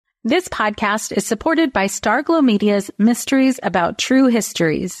This podcast is supported by Starglow Media's Mysteries About True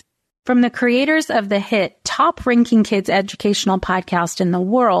Histories. From the creators of the hit top-ranking kids educational podcast in the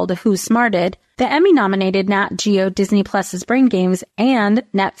world, Who Smarted, the Emmy-nominated Nat Geo Disney Plus's Brain Games, and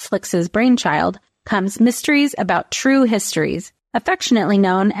Netflix's Brainchild, comes Mysteries About True Histories, affectionately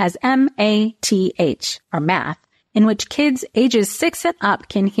known as MATH, or math, in which kids ages 6 and up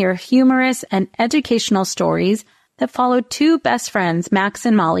can hear humorous and educational stories that follow two best friends, Max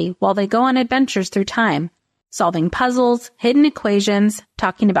and Molly, while they go on adventures through time, solving puzzles, hidden equations,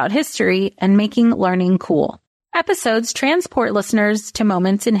 talking about history, and making learning cool. Episodes transport listeners to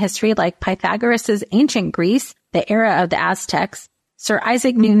moments in history like Pythagoras' ancient Greece, the era of the Aztecs, Sir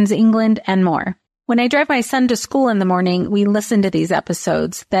Isaac Newton's England, and more. When I drive my son to school in the morning, we listen to these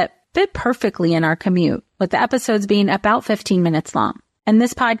episodes that fit perfectly in our commute, with the episodes being about 15 minutes long. And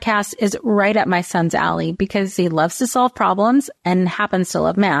this podcast is right up my son's alley because he loves to solve problems and happens to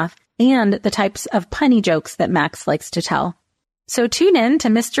love math and the types of punny jokes that Max likes to tell. So tune in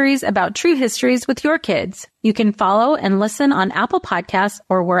to Mysteries About True Histories with your kids. You can follow and listen on Apple Podcasts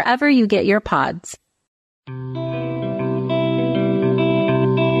or wherever you get your pods.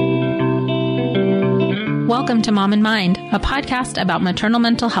 Welcome to Mom and Mind, a podcast about maternal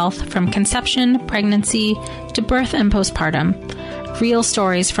mental health from conception, pregnancy, to birth and postpartum. Real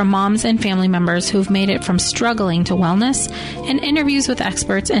stories from moms and family members who've made it from struggling to wellness, and interviews with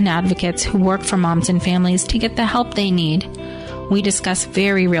experts and advocates who work for moms and families to get the help they need. We discuss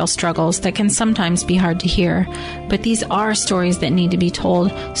very real struggles that can sometimes be hard to hear, but these are stories that need to be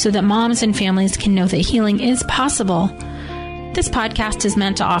told so that moms and families can know that healing is possible. This podcast is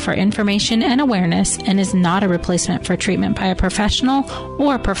meant to offer information and awareness and is not a replacement for treatment by a professional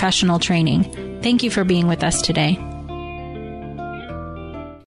or professional training. Thank you for being with us today.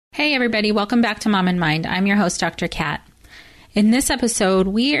 Hey everybody, welcome back to Mom and Mind. I'm your host, Dr. Kat. In this episode,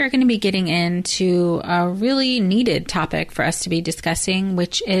 we are going to be getting into a really needed topic for us to be discussing,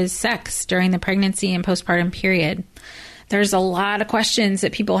 which is sex during the pregnancy and postpartum period. There's a lot of questions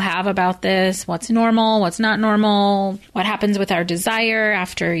that people have about this. What's normal? What's not normal? What happens with our desire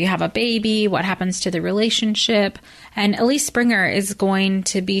after you have a baby? What happens to the relationship? And Elise Springer is going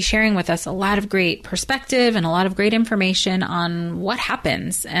to be sharing with us a lot of great perspective and a lot of great information on what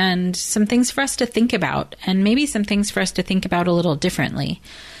happens and some things for us to think about and maybe some things for us to think about a little differently.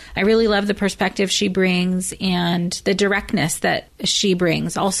 I really love the perspective she brings and the directness that she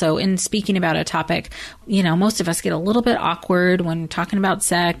brings also in speaking about a topic. You know, most of us get a little bit awkward when talking about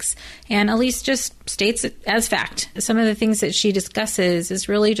sex, and Elise just states it as fact. Some of the things that she discusses is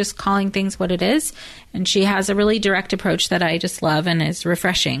really just calling things what it is, and she has a really direct approach that I just love and is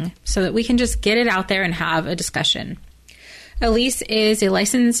refreshing so that we can just get it out there and have a discussion. Elise is a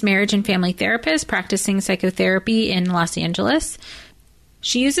licensed marriage and family therapist practicing psychotherapy in Los Angeles.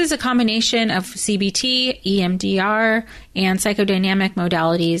 She uses a combination of CBT, EMDR, and psychodynamic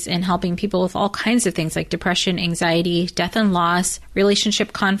modalities in helping people with all kinds of things like depression, anxiety, death and loss,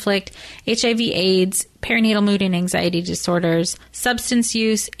 relationship conflict, HIV/AIDS, perinatal mood and anxiety disorders, substance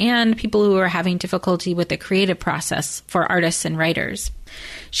use, and people who are having difficulty with the creative process for artists and writers.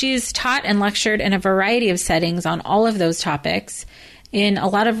 She's taught and lectured in a variety of settings on all of those topics in a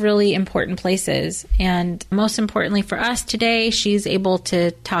lot of really important places. And most importantly for us today, she's able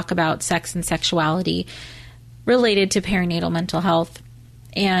to talk about sex and sexuality related to perinatal mental health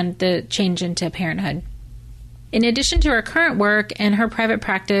and the change into parenthood. In addition to her current work and her private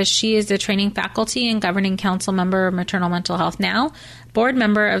practice, she is a training faculty and governing council member of Maternal Mental Health Now, board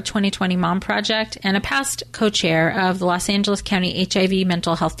member of 2020 Mom Project, and a past co-chair of the Los Angeles County HIV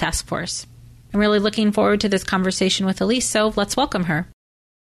Mental Health Task Force. I'm really looking forward to this conversation with Elise, so let's welcome her.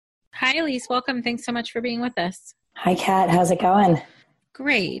 Hi, Elise. Welcome. Thanks so much for being with us. Hi, Kat. How's it going?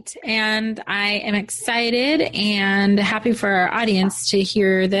 Great. And I am excited and happy for our audience to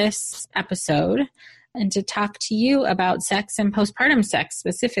hear this episode and to talk to you about sex and postpartum sex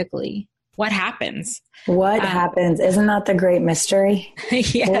specifically. What happens? What happens? Isn't that the great mystery?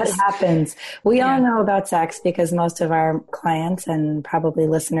 Yes. What happens? We all know about sex because most of our clients and probably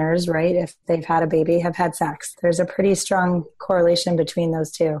listeners, right, if they've had a baby, have had sex. There's a pretty strong correlation between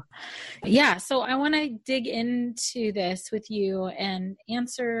those two. Yeah. So I want to dig into this with you and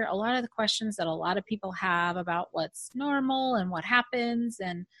answer a lot of the questions that a lot of people have about what's normal and what happens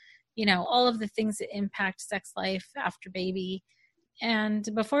and, you know, all of the things that impact sex life after baby. And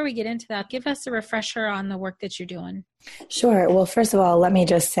before we get into that, give us a refresher on the work that you're doing. Sure. Well, first of all, let me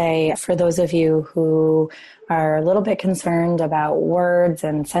just say for those of you who are a little bit concerned about words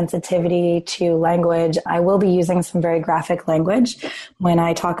and sensitivity to language, I will be using some very graphic language. When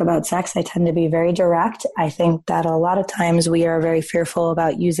I talk about sex, I tend to be very direct. I think that a lot of times we are very fearful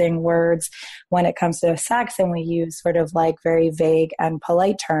about using words when it comes to sex, and we use sort of like very vague and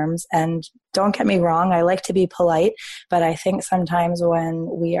polite terms. And don't get me wrong, I like to be polite, but I think sometimes when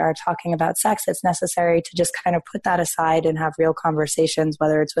we are talking about sex, it's necessary to just kind of put that aside and have real conversations,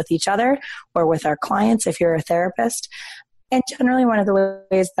 whether it's with each other or with our clients if you're a therapist. And generally, one of the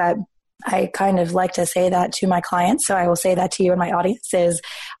ways that I kind of like to say that to my clients, so I will say that to you and my audience, is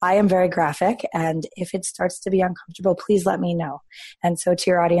I am very graphic, and if it starts to be uncomfortable, please let me know. And so to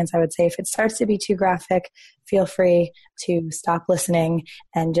your audience, I would say if it starts to be too graphic, feel free to stop listening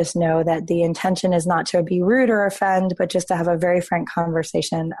and just know that the intention is not to be rude or offend, but just to have a very frank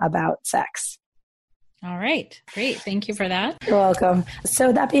conversation about sex. All right. Great. Thank you for that. You're welcome.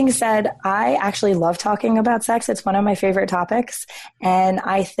 So that being said, I actually love talking about sex. It's one of my favorite topics. And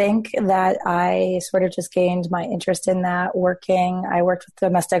I think that I sort of just gained my interest in that I worked with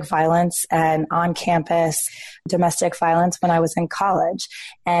domestic violence and on campus domestic violence when I was in college.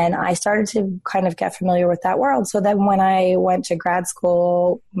 And I started to kind of get familiar with that world. So then when I went to grad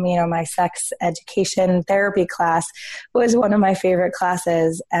school, my sex education therapy class was one of my favorite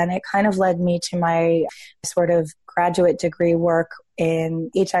classes. And it kind of led me to my sort of graduate degree work in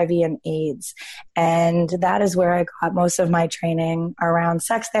HIV and AIDS. And that is where I got most of my training around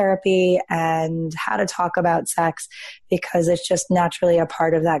sex therapy and how to talk about sex, because it's just naturally a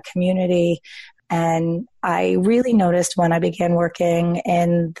part of that community. And I really noticed when I began working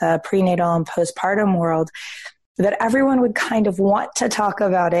in the prenatal and postpartum world that everyone would kind of want to talk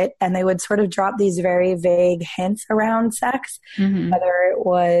about it, and they would sort of drop these very vague hints around sex, whether it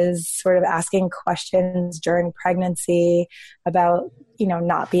was sort of asking questions during pregnancy about,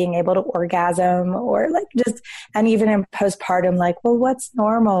 not being able to orgasm, or and even in postpartum, like, well, what's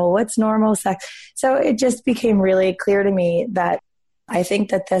normal? What's normal sex? So it just became really clear to me that I think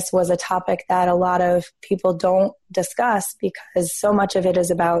that this was a topic that a lot of people don't discuss, because so much of it is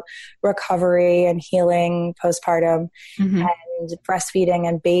about recovery and healing postpartum and breastfeeding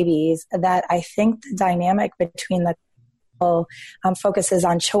and babies, that I think the dynamic between the couple focuses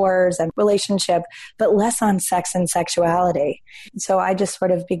on chores and relationship, but less on sex and sexuality. So I just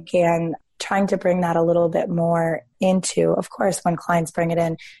sort of began trying to bring that a little bit more into, of course, when clients bring it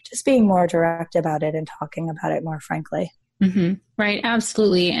in, just being more direct about it and talking about it more frankly. Right.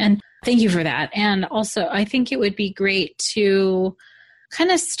 Absolutely. And thank you for that. And also, I think it would be great to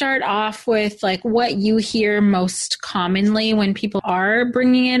kind of start off with like what you hear most commonly when people are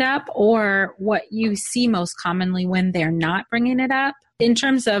bringing it up, or what you see most commonly when they're not bringing it up, in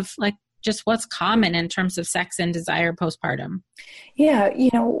terms of like just what's common in terms of sex and desire postpartum. Yeah.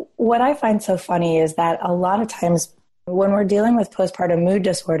 What I find so funny is that a lot of times when we're dealing with postpartum mood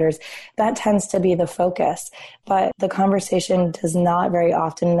disorders, that tends to be the focus. But the conversation does not very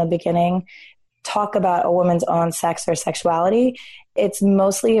often in the beginning talk about a woman's own sex or sexuality. It's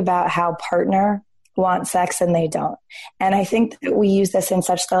mostly about how partner wants sex and they don't. And I think that we use this in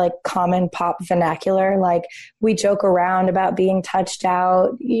such the common pop vernacular. Like, we joke around about being touched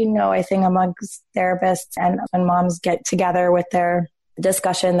out. I think amongst therapists and when moms get together with their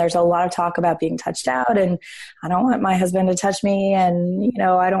discussion, there's a lot of talk about being touched out, and I don't want my husband to touch me, and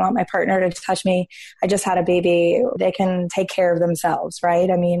I don't want my partner to touch me. I just had a baby. They can take care of themselves,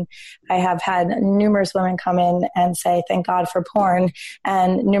 right? I mean, I have had numerous women come in and say, thank God for porn,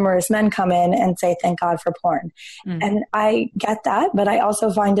 and numerous men come in and say, thank God for porn. And I get that, but I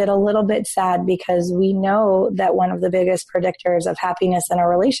also find it a little bit sad, because we know that one of the biggest predictors of happiness in a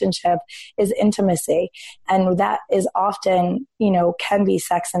relationship is intimacy. And that is often, can be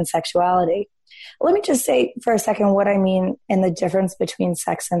sex and sexuality. Let me just say for a second what I mean in the difference between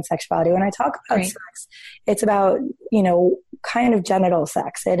sex and sexuality. When I talk about sex, it's about, kind of genital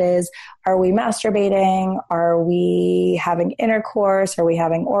sex. It is, are we masturbating? Are we having intercourse? Are we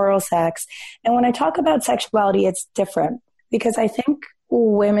having oral sex? And when I talk about sexuality, it's different, because I think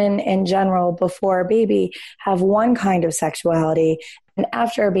women in general before a baby have one kind of sexuality, and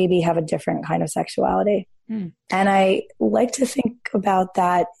after a baby have a different kind of sexuality. And I like to think about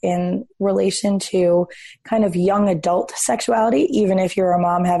that in relation to kind of young adult sexuality, even if you're a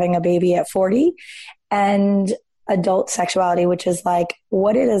mom having a baby at 40, and adult sexuality, which is like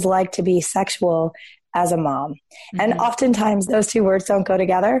what it is like to be sexual as a mom. And oftentimes those two words don't go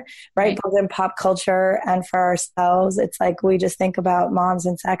together, right? Both in pop culture and for ourselves, it's like we just think about moms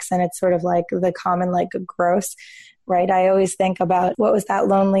and sex, and it's sort of like the common, like, gross, right? I always think about, what was that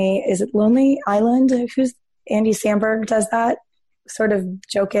Lonely Island? Andy Samberg does that, sort of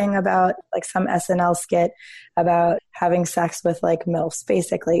joking about like some SNL skit about having sex with like MILFs,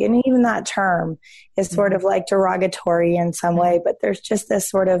 basically. And even that term is sort of like derogatory in some way, but there's just this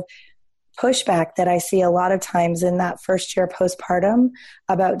sort of pushback that I see a lot of times in that first year postpartum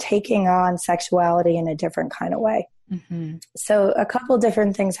about taking on sexuality in a different kind of way. Mm-hmm. So a couple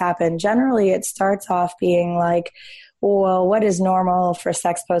different things happen. Generally, it starts off being like, well, what is normal for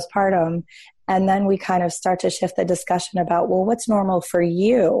sex postpartum? And then we kind of start to shift the discussion about, well, what's normal for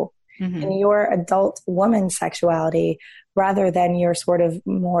you in your adult woman sexuality rather than your sort of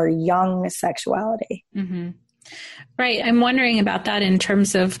more young sexuality? Mm-hmm. Right. I'm wondering about that in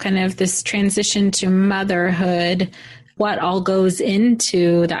terms of kind of this transition to motherhood, what all goes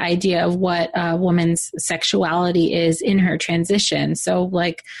into the idea of what a woman's sexuality is in her transition. So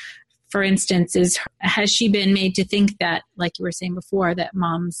like, for instance, has she been made to think that, like you were saying before, that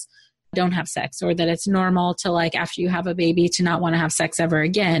moms don't have sex, or that it's normal to, like, after you have a baby to not want to have sex ever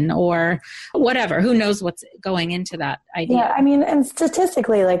again, or whatever? Who knows what's going into that idea? Yeah, I mean, and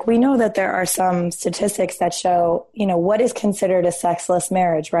statistically, like, we know that there are some statistics that show, what is considered a sexless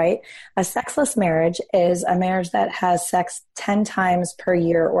marriage, right? A sexless marriage is a marriage that has sex 10 times per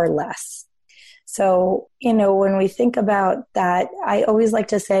year or less. So, when we think about that, I always like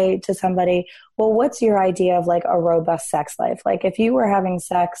to say to somebody, well, what's your idea of like a robust sex life? Like, if you were having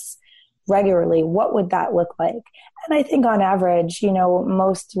sex regularly, what would that look like? And I think on average,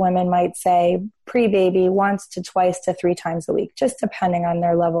 most women might say pre-baby once to twice to 3 times a week, just depending on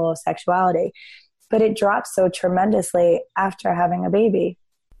their level of sexuality. But it drops so tremendously after having a baby.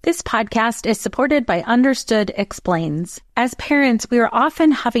 This podcast is supported by Understood Explains. As parents, we are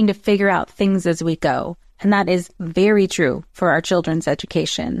often having to figure out things as we go, and that is very true for our children's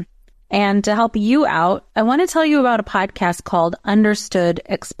education. And to help you out, I want to tell you about a podcast called Understood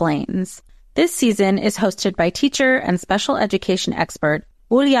Explains. This season is hosted by teacher and special education expert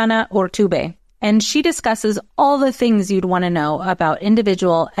Juliana Urtube, and she discusses all the things you'd want to know about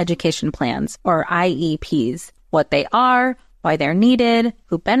individual education plans, or IEPs, what they are, why they're needed,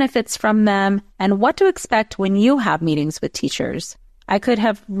 who benefits from them, and what to expect when you have meetings with teachers. I could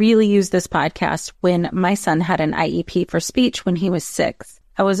have really used this podcast when my son had an IEP for speech when he was 6.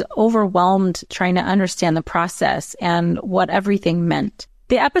 I was overwhelmed trying to understand the process and what everything meant.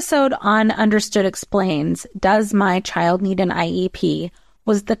 The episode on Understood Explains, Does My Child Need an IEP?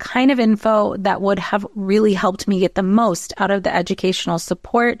 Was the kind of info that would have really helped me get the most out of the educational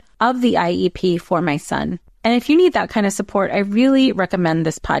support of the IEP for my son. And if you need that kind of support, I really recommend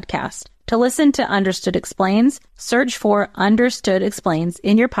this podcast. To listen to Understood Explains, search for Understood Explains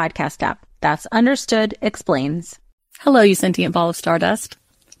in your podcast app. That's Understood Explains. Hello, you sentient ball of stardust.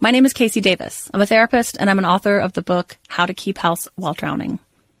 My name is Casey Davis. I'm a therapist, and I'm an author of the book How to Keep House While Drowning,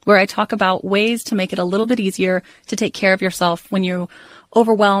 where I talk about ways to make it a little bit easier to take care of yourself when you're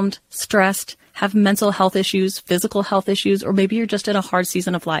overwhelmed, stressed, have mental health issues, physical health issues, or maybe you're just in a hard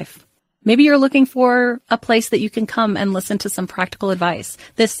season of life. Maybe you're looking for a place that you can come and listen to some practical advice.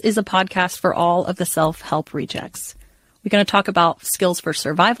 This is a podcast for all of the self-help rejects. We're going to talk about skills for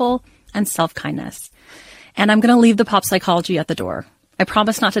survival and self-kindness. And I'm going to leave the pop psychology at the door. I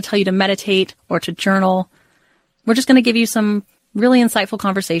promise not to tell you to meditate or to journal. We're just going to give you some really insightful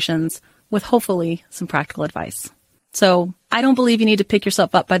conversations with hopefully some practical advice. So I don't believe you need to pick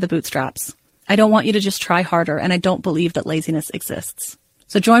yourself up by the bootstraps. I don't want you to just try harder, and I don't believe that laziness exists.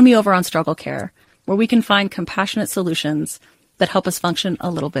 So join me over on Struggle Care, where we can find compassionate solutions that help us function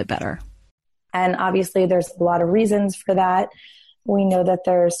a little bit better. And obviously there's a lot of reasons for that. We know that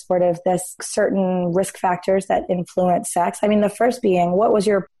there's sort of this certain risk factors that influence sex. I mean, the first being, what was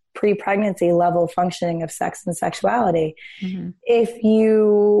your pre-pregnancy level functioning of sex and sexuality? Mm-hmm. If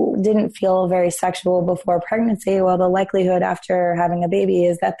you didn't feel very sexual before pregnancy, well, the likelihood after having a baby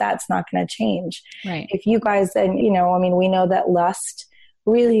is that that's not going to change. Right. If you guys, and we know that lust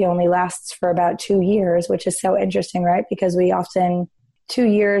really only lasts for about 2 years, which is so interesting, right? Because we often, 2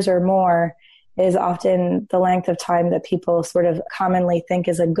 years or more is often the length of time that people sort of commonly think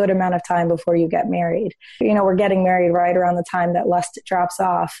is a good amount of time before you get married. We're getting married right around the time that lust drops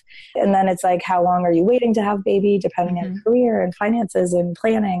off. And then it's like, how long are you waiting to have baby, depending on career and finances and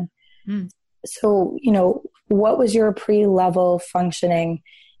planning. So, what was your pre-level functioning?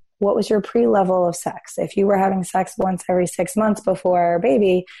 What was your pre-level of sex? If you were having sex once every 6 months before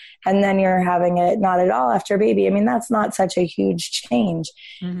baby, and then you're having it not at all after baby, I mean, that's not such a huge change.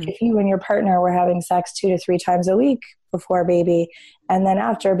 Mm-hmm. If you and your partner were having sex 2 to 3 times a week before baby, and then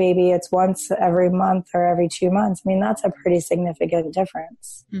after baby, it's once every month or every 2 months, I mean, that's a pretty significant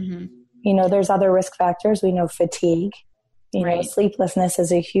difference. Mm-hmm. There's other risk factors. We know fatigue You know, sleeplessness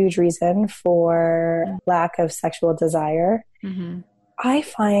is a huge reason for lack of sexual desire. I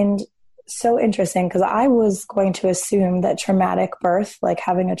find so interesting because I was going to assume that traumatic birth, like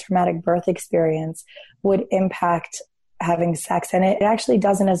having a traumatic birth experience, would impact having sex. And it actually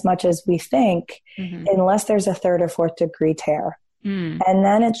doesn't as much as we think, unless there's a 3rd or 4th degree tear. And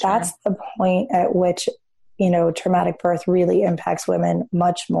then that's the point at which, you know, traumatic birth really impacts women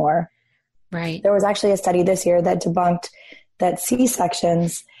much more. Right. There was actually a study this year that debunked that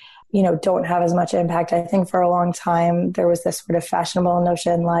C-sections, you know, don't have as much impact. I think for a long time, there was this sort of fashionable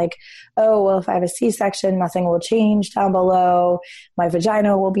notion like, oh, well, if I have a C-section, nothing will change down below. My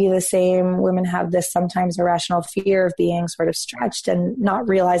vagina will be the same. Women have this sometimes irrational fear of being sort of stretched and not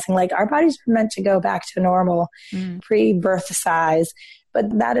realizing like our bodies are meant to go back to normal pre-birth size.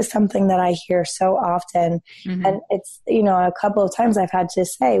 But that is something that I hear so often. And it's, you know, a couple of times I've had to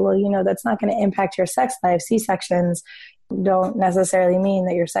say, well, you know, that's not going to impact your sex life. C-sections don't necessarily mean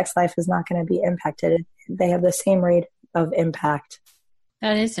that your sex life is not going to be impacted. They have the same rate of impact.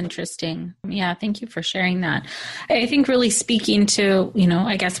 That is interesting. Yeah, thank you for sharing that. I think really speaking to, you know,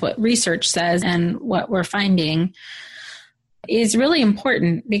 I guess what research says and what we're finding is really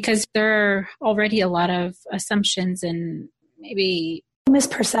important because there are already a lot of assumptions and maybe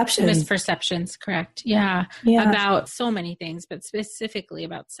misperceptions, correct. Yeah. About so many things, but specifically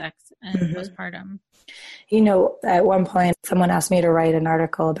about sex and postpartum. You know, at one point, someone asked me to write an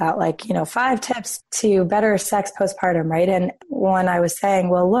article about like, you know, 5 tips to better sex postpartum, right? And when I was saying,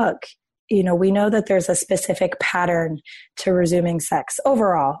 well, look, you know, we know that there's a specific pattern to resuming sex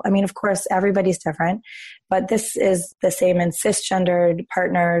overall. I mean, of course, everybody's different, but this is the same in cisgendered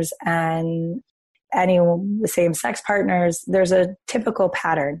partners and the same sex partners. There's a typical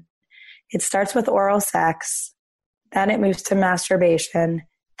pattern. It starts with oral sex, then it moves to masturbation,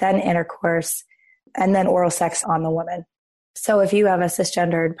 then intercourse, and then oral sex on the woman. So if you have a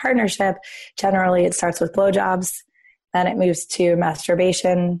cisgendered partnership, generally it starts with blowjobs, then it moves to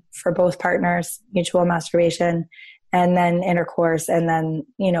masturbation for both partners, mutual masturbation, and then intercourse, and then,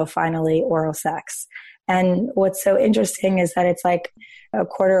 you know, finally oral sex. And what's so interesting is that it's like a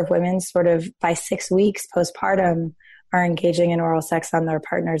quarter of women sort of by 6 weeks postpartum are engaging in oral sex on their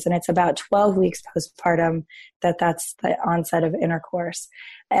partners. And it's about 12 weeks postpartum that's the onset of intercourse.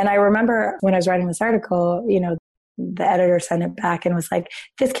 And I remember when I was writing this article, you know, the editor sent it back and was like,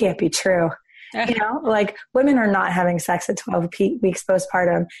 this can't be true. You know, like women are not having sex at 12 weeks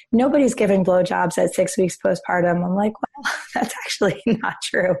postpartum. Nobody's giving blowjobs at 6 weeks postpartum. I'm like, well, that's actually not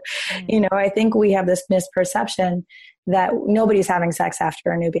true. You know, I think we have this misperception that nobody's having sex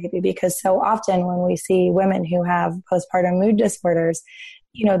after a new baby, because so often when we see women who have postpartum mood disorders,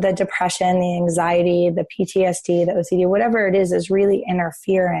 you know, the depression, the anxiety, the PTSD, the OCD, whatever it is really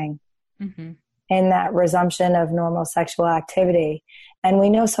interfering in that resumption of normal sexual activity. And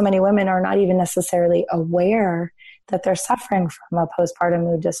we know so many women are not even necessarily aware that they're suffering from a postpartum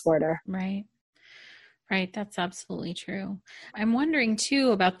mood disorder. Right. Right. That's absolutely true. I'm wondering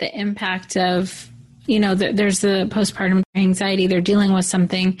too about the impact of, you know, there's the postpartum anxiety. They're dealing with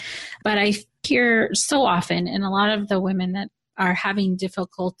something, but I hear so often in a lot of the women that are having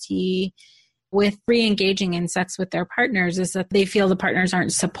difficulty with re-engaging in sex with their partners is that they feel the partners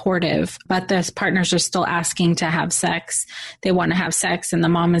aren't supportive, but the partners are still asking to have sex. They want to have sex. And the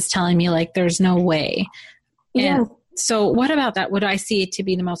mom is telling me like, there's no way. Yeah. And so what about that? What I see to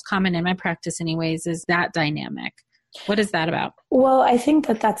be the most common in my practice anyways, is that dynamic. What is that about? Well, I think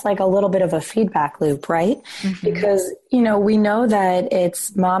that that's like a little bit of a feedback loop, right? Because, you know, we know that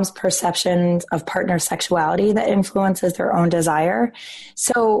it's mom's perceptions of partner sexuality that influences their own desire.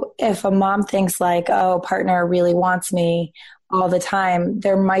 So if a mom thinks like, oh, partner really wants me all the time,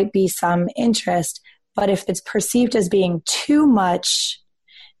 there might be some interest. But if it's perceived as being too much,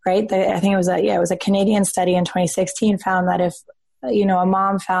 right? I think it was a Canadian study in 2016 found that if, you know, a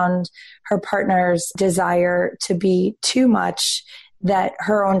mom found her partner's desire to be too much, that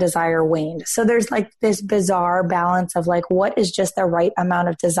her own desire waned. So there's like this bizarre balance of like, what is just the right amount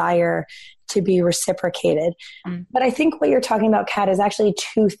of desire to be reciprocated? But I think what you're talking about, Kat, is actually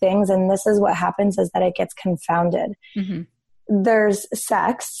two things. And this is what happens is that it gets confounded. There's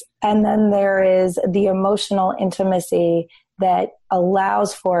sex, and then there is the emotional intimacy that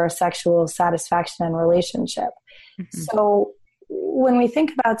allows for sexual satisfaction and relationship. So when we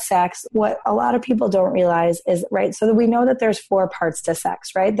think about sex, what a lot of people don't realize is, right, so that we know that there's 4 parts to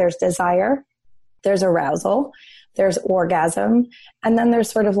sex, right? There's desire, there's arousal, there's orgasm, and then there's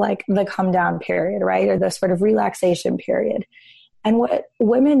sort of like the come down period, right? Or the sort of relaxation period. And what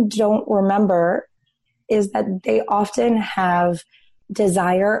women don't remember is that they often have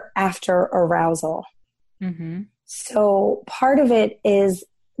desire after arousal. So part of it is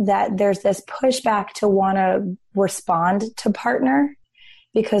that there's this pushback to want to respond to partner,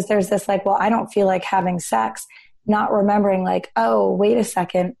 because there's this like, well, I don't feel like having sex, not remembering like, oh, wait a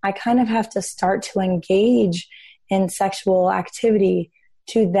second, I kind of have to start to engage in sexual activity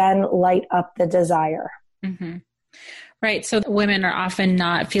to then light up the desire. Mm-hmm. Right. So women are often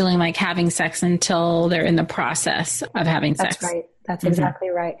not feeling like having sex until they're in the process of having sex. That's right. That's exactly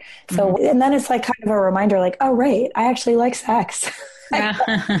right. So, and then it's like kind of a reminder like, oh, right, I actually like sex. Yeah.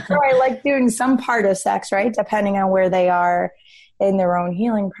 Or I like doing some part of sex, right? Depending on where they are in their own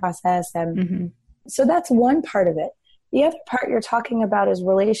healing process. And so that's one part of it. The other part you're talking about is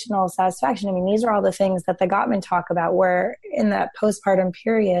relational satisfaction. I mean, these are all the things that the Gottman talk about, where in that postpartum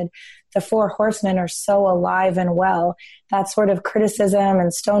period, the 4 horsemen are so alive and well. That sort of criticism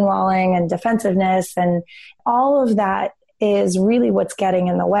and stonewalling and defensiveness and all of that is really what's getting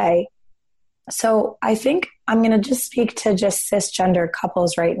in the way. So I think I'm going to just speak to just cisgender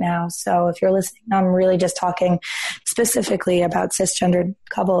couples right now. So if you're listening, I'm really just talking specifically about cisgendered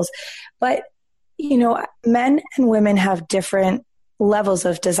couples. But, you know, men and women have different levels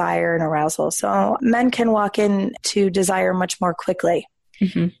of desire and arousal. So men can walk into desire much more quickly.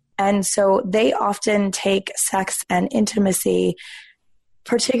 And so they often take sex and intimacy,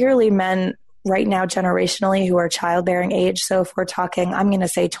 particularly men right now generationally who are childbearing age. So if we're talking, I'm going to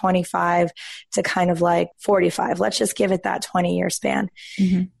say 25 to kind of like 45, let's just give it that 20-year span.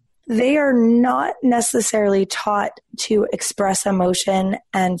 They are not necessarily taught to express emotion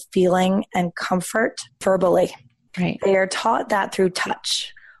and feeling and comfort verbally. Right. They are taught that through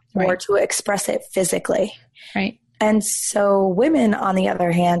touch or to express it physically. Right. And so women, on the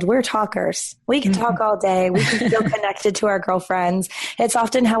other hand, we're talkers. We can talk all day. We can feel connected to our girlfriends. It's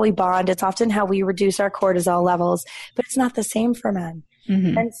often how we bond. It's often how we reduce our cortisol levels, but it's not the same for men.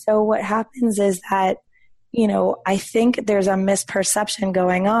 And so what happens is that, you know, I think there's a misperception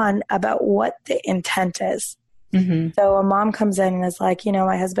going on about what the intent is. So a mom comes in and is like, you know,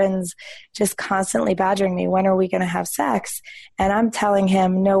 my husband's just constantly badgering me. When are we going to have sex? And I'm telling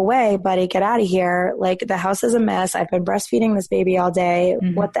him, no way, buddy, get out of here. Like, the house is a mess. I've been breastfeeding this baby all day.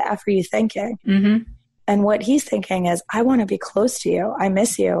 What the F are you thinking? And what he's thinking is, I want to be close to you. I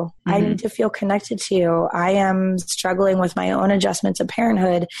miss you. I need to feel connected to you. I am struggling with my own adjustment to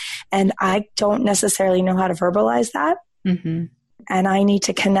parenthood, and I don't necessarily know how to verbalize that. And I need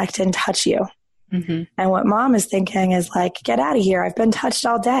to connect and touch you. And what mom is thinking is like, get out of here. I've been touched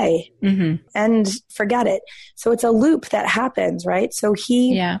all day and forget it. So it's a loop that happens, right? So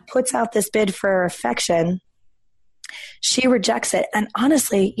he puts out this bid for affection. She rejects it. And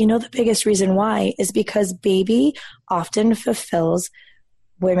honestly, you know, the biggest reason why is because baby often fulfills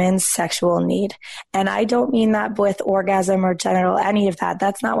women's sexual need. And I don't mean that with orgasm or genital, any of that.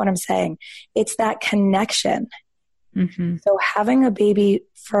 That's not what I'm saying. It's that connection. So having a baby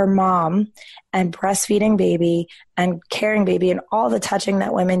for mom and breastfeeding baby and carrying baby and all the touching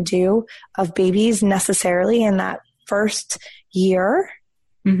that women do of babies necessarily in that first year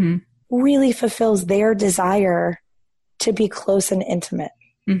really fulfills their desire to be close and intimate.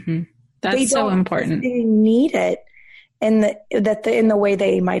 That's so important. They need it in the way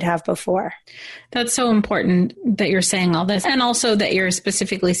they might have before. That's so important that you're saying all this, and also that you're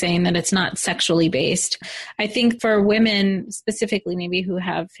specifically saying that it's not sexually based. I think for women specifically, maybe who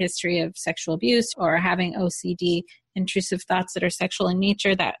have history of sexual abuse or having OCD, intrusive thoughts that are sexual in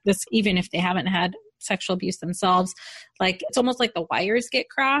nature, that this, even if they haven't had sexual abuse themselves, like it's almost like the wires get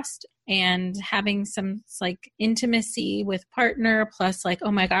crossed, and having some like intimacy with partner plus like,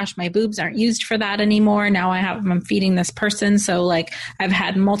 oh my gosh, my boobs aren't used for that anymore. Now I'm feeding this person. So like I've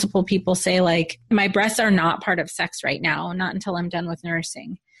had multiple people say like, my breasts are not part of sex right now, not until I'm done with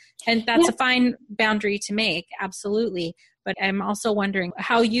nursing. And that's a fine boundary to make. Absolutely. But I'm also wondering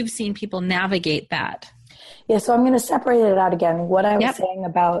how you've seen people navigate that. Yeah, so I'm going to separate it out again. What I was saying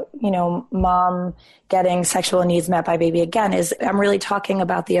about, you know, mom getting sexual needs met by baby again is I'm really talking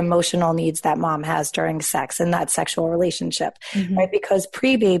about the emotional needs that mom has during sex and that sexual relationship, right? Because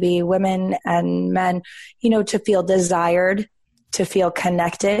pre-baby, women and men, you know, to feel desired, to feel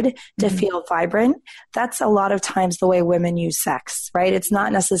connected, to feel vibrant, that's a lot of times the way women use sex, right? It's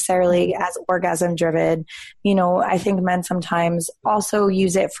not necessarily as orgasm driven. You know, I think men sometimes also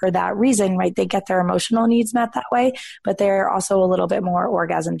use it for that reason, right? They get their emotional needs met that way, but they're also a little bit more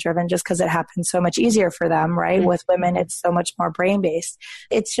orgasm driven just because it happens so much easier for them, right? With women, it's so much more brain based.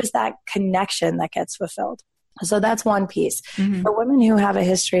 It's just that connection that gets fulfilled. So that's one piece. For women who have a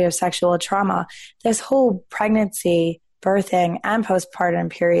history of sexual trauma, this whole pregnancy, birthing, and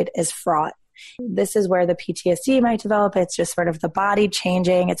postpartum period is fraught. This is where the PTSD might develop. It's just sort of the body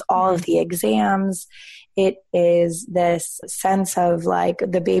changing. It's all of the exams. It is this sense of like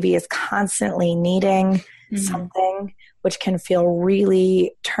the baby is constantly needing something, which can feel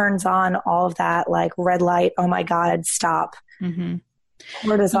really turns on all of that like red light. Oh my God, stop.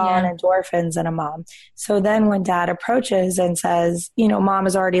 Cortisol and endorphins in a mom. So then when dad approaches and says, you know, mom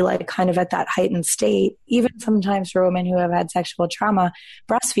is already like kind of at that heightened state, even sometimes for women who have had sexual trauma,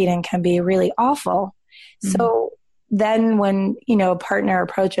 breastfeeding can be really awful. So then when, you know, a partner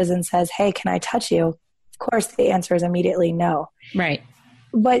approaches and says, hey, can I touch you? Of course, the answer is immediately no. Right.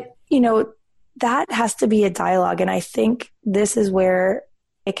 But, you know, that has to be a dialogue. And I think this is where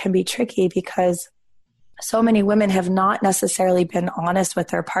it can be tricky because so many women have not necessarily been honest with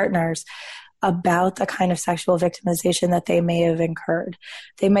their partners about the kind of sexual victimization that they may have incurred.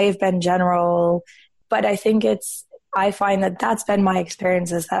 They may have been general, but I think I find that that's been my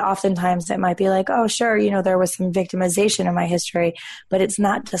experience is that oftentimes it might be like, oh, sure, you know, there was some victimization in my history, but it's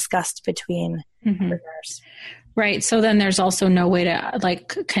not discussed between partners. Right. So then there's also no way to like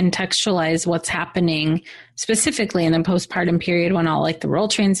contextualize what's happening specifically in the postpartum period when all like the role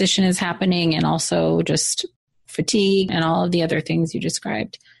transition is happening and also just fatigue and all of the other things you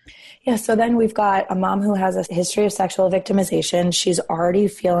described. Yeah. So then we've got a mom who has a history of sexual victimization. She's already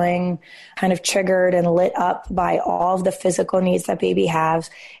feeling kind of triggered and lit up by all of the physical needs that baby has,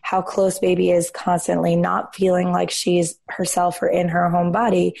 how close baby is constantly, not feeling like she's herself or in her home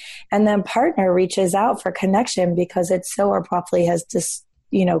body. And then partner reaches out for connection because it so abruptly has just,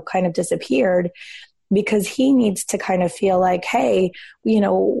 you know, kind of disappeared because he needs to kind of feel like, hey, you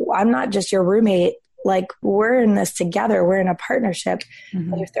know, I'm not just your roommate. Like we're in this together, we're in a partnership.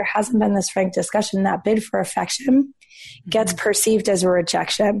 But if there hasn't been this frank discussion, that bid for affection gets perceived as a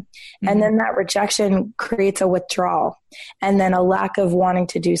rejection. And then that rejection creates a withdrawal and then a lack of wanting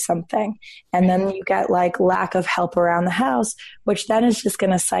to do something. And then you get like lack of help around the house, which then is just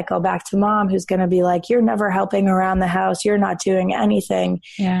going to cycle back to mom, who's going to be like, you're never helping around the house. You're not doing anything.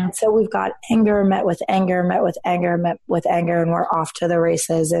 Yeah. And so we've got anger met with anger, met with anger, met with anger, and we're off to the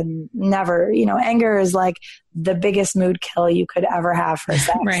races and never, you know, anger is like the biggest mood kill you could ever have for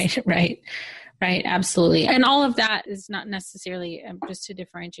sex. Right. Absolutely. And all of that is not necessarily, just to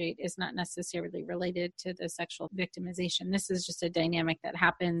differentiate, is not necessarily related to the sexual victimization. This is just a dynamic that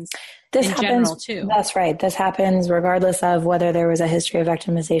happens general too. That's right. This happens regardless of whether there was a history of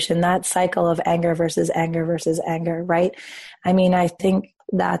victimization, that cycle of anger versus anger versus anger, right? I mean, I think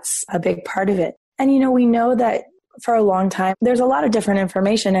that's a big part of it. And, you know, we know that for a long time, there's a lot of different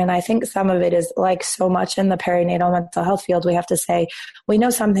information. And I think some of it is like so much in the perinatal mental health field. We have to say, we know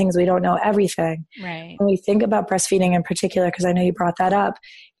some things, we don't know everything. Right. When we think about breastfeeding in particular, because I know you brought that up,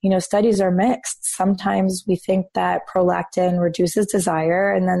 you know, studies are mixed. Sometimes we think that prolactin reduces desire.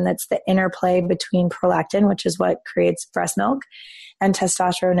 And then that's the interplay between prolactin, which is what creates breast milk, and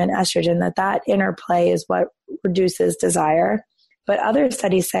testosterone and estrogen, that interplay is what reduces desire. But other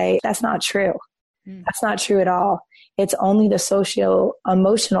studies say that's not true. That's not true at all. It's only the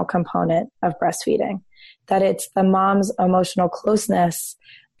socio-emotional component of breastfeeding, that it's the mom's emotional closeness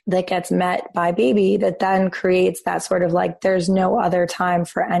that gets met by baby that then creates that sort of like, there's no other time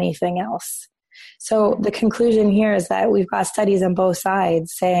for anything else. So the conclusion here is that we've got studies on both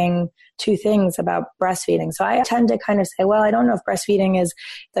sides saying two things about breastfeeding. So I tend to kind of say, well, I don't know if breastfeeding is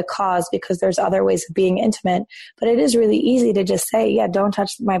the cause because there's other ways of being intimate, but it is really easy to just say, yeah, don't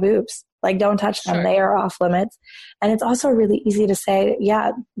touch my boobs. Like, don't touch them. Sure. They are off limits. And it's also really easy to say,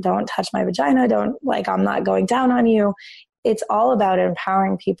 yeah, don't touch my vagina. I'm not going down on you. It's all about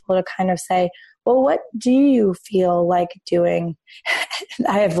empowering people to kind of say, well, what do you feel like doing?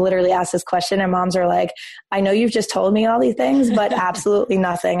 I have literally asked this question and moms are like, I know you've just told me all these things, but absolutely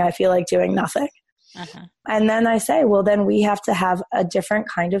nothing. I feel like doing nothing. And then I say, well, then we have to have a different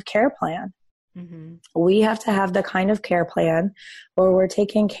kind of care plan. We have to have the kind of care plan where we're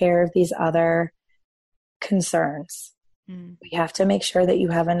taking care of these other concerns. We have to make sure that you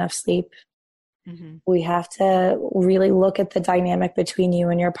have enough sleep. We have to really look at the dynamic between you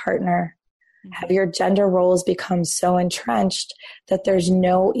and your partner. Have your gender roles become so entrenched that there's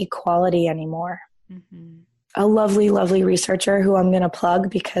no equality anymore? A lovely, lovely researcher who I'm going to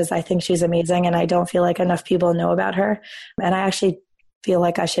plug because I think she's amazing and I don't feel like enough people know about her. And I actually feel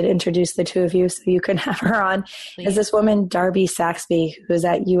like I should introduce the two of you so you can have her on. Please. Is this woman, Darby Saxby, who's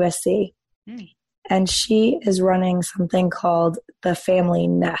at USC. And she is running something called the Family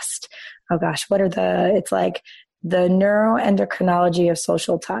Nest. Oh gosh, it's like the neuroendocrinology of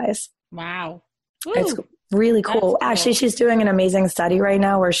social ties. Wow. Really cool. Cool. Actually, she's doing an amazing study right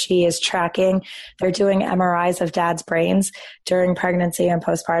now where she is tracking, they're doing MRIs of dad's brains during pregnancy and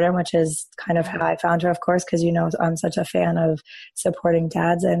postpartum, which is kind of how I found her, of course, because I'm such a fan of supporting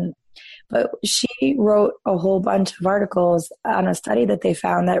dads. But she wrote a whole bunch of articles on a study that they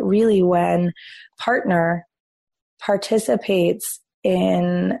found that really when partner participates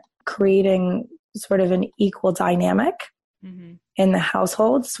in creating sort of an equal dynamic in the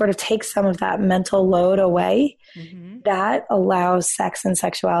household, sort of takes some of that mental load away, that allows sex and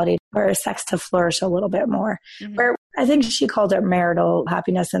sexuality or sex to flourish a little bit more. Where I think she called it marital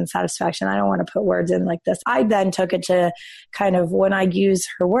happiness and satisfaction. I don't want to put words in like this. I then took it to kind of when I use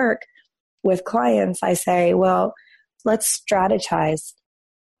her work with clients, I say, well, let's strategize.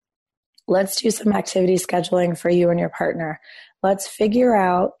 Let's do some activity scheduling for you and your partner. Let's figure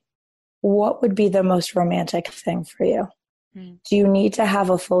out what would be the most romantic thing for you. Do you need to have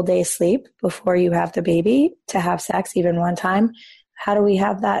a full day's sleep before you have the baby to have sex even one time? How do we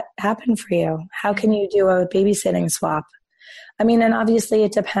have that happen for you? How can you do a babysitting swap? I mean, and obviously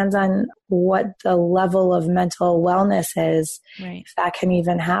it depends on what the level of mental wellness is, if that can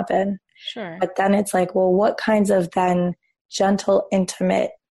even happen. Sure. But then it's like, well, what kinds of then gentle,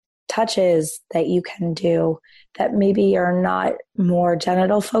 intimate touches that you can do that maybe are not more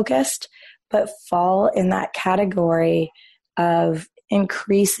genital focused, but fall in that category of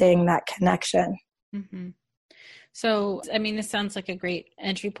increasing that connection. So, I mean, this sounds like a great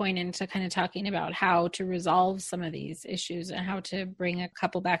entry point into kind of talking about how to resolve some of these issues and how to bring a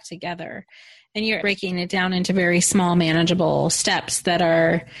couple back together. And you're breaking it down into very small, manageable steps that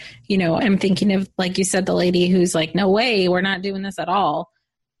are, I'm thinking of, like you said, the lady who's like, no way, we're not doing this at all,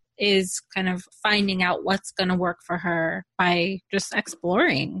 is kind of finding out what's going to work for her by just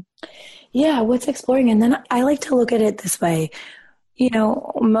exploring. Yeah, what's exploring? And then I like to look at it this way.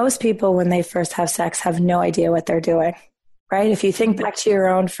 Most people when they first have sex have no idea what they're doing, right? If you think back to your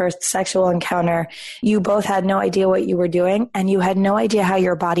own first sexual encounter, you both had no idea what you were doing and you had no idea how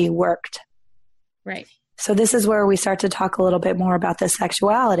your body worked. Right. So this is where we start to talk a little bit more about the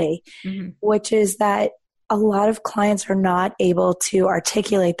sexuality, which is that a lot of clients are not able to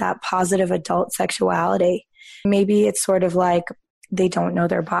articulate that positive adult sexuality. Maybe it's sort of like they don't know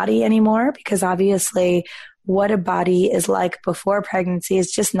their body anymore because obviously what a body is like before pregnancy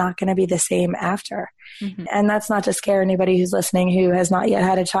is just not going to be the same after. And that's not to scare anybody who's listening who has not yet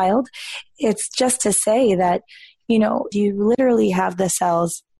had a child. It's just to say that, you literally have the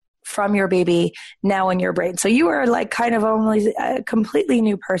cells from your baby now in your brain. So you are like kind of only a completely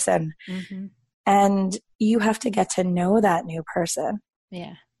new person. And you have to get to know that new person.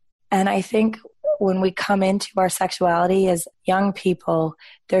 Yeah. And I think when we come into our sexuality as young people,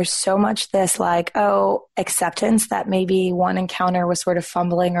 there's so much this like, acceptance that maybe one encounter was sort of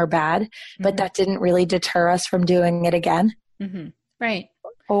fumbling or bad, but that didn't really deter us from doing it again. Right.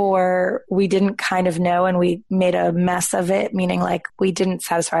 Or we didn't kind of know and we made a mess of it, meaning like we didn't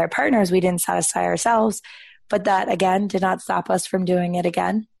satisfy our partners, we didn't satisfy ourselves, but that again did not stop us from doing it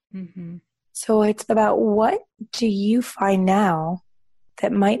again. So it's about what do you find now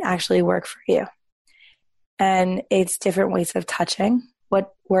that might actually work for you? And it's different ways of touching.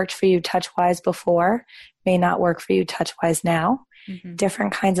 What worked for you touch-wise before may not work for you touch-wise now.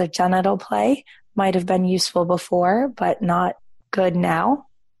 Different kinds of genital play might have been useful before, but not good now.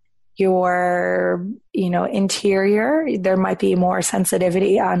 Your, interior, there might be more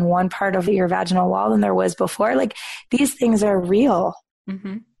sensitivity on one part of your vaginal wall than there was before. Like these things are real.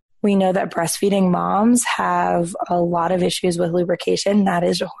 We know that breastfeeding moms have a lot of issues with lubrication that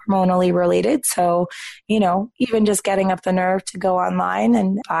is hormonally related. So, even just getting up the nerve to go online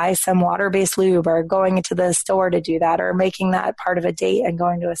and buy some water-based lube or going into the store to do that or making that part of a date and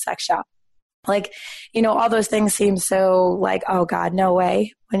going to a sex shop. Like, all those things seem so like, oh God, no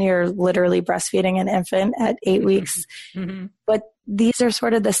way when you're literally breastfeeding an infant at 8 weeks. But these are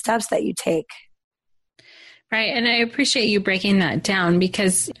sort of the steps that you take. Right. And I appreciate you breaking that down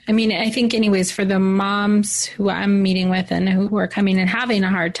because, I think anyways, for the moms who I'm meeting with and who are coming and having a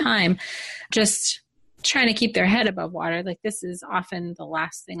hard time, just trying to keep their head above water, like this is often the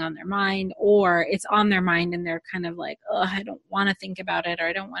last thing on their mind, or it's on their mind and they're kind of like, oh, I don't want to think about it, or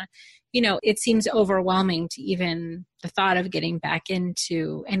I don't want to, it seems overwhelming to even the thought of getting back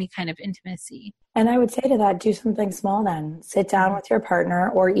into any kind of intimacy. And I would say to that, do something small then. Sit down with your partner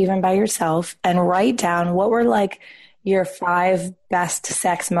or even by yourself and write down what were like your 5 best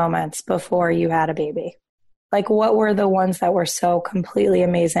sex moments before you had a baby. Like what were the ones that were so completely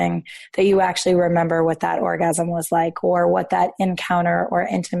amazing that you actually remember what that orgasm was like or what that encounter or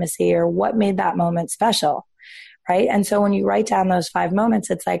intimacy or what made that moment special, right? And so when you write down those 5 moments,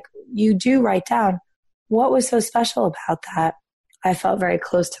 it's like you do write down what was so special about that? I felt very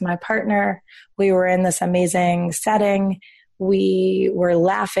close to my partner. We were in this amazing setting. We were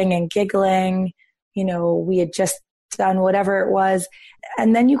laughing and giggling. We had just done whatever it was.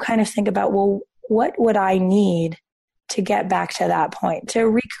 And then you kind of think about, well, what would I need to get back to that point,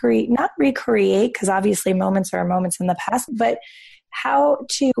 to not recreate, because obviously moments are moments in the past, but how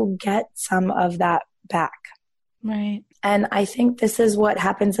to get some of that back. Right. And I think this is what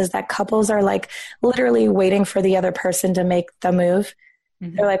happens, is that couples are like literally waiting for the other person to make the move.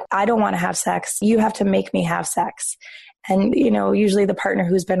 Mm-hmm. They're like, I don't want to have sex. You have to make me have sex. And, usually the partner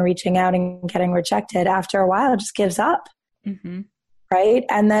who's been reaching out and getting rejected after a while just gives up. Mm-hmm. Right.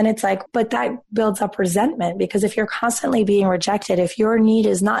 And then it's like, but that builds up resentment, because if you're constantly being rejected, if your need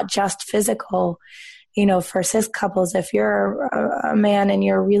is not just physical, for cis couples, if you're a man and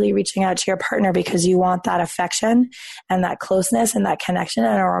you're really reaching out to your partner because you want that affection and that closeness and that connection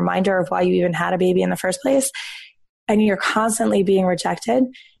and a reminder of why you even had a baby in the first place, and you're constantly being rejected,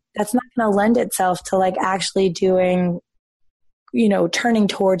 that's not going to lend itself to like actually doing, turning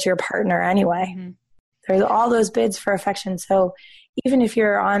towards your partner anyway. Mm-hmm. There's all those bids for affection. So even if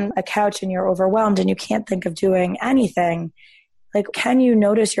you're on a couch and you're overwhelmed and you can't think of doing anything, like, can you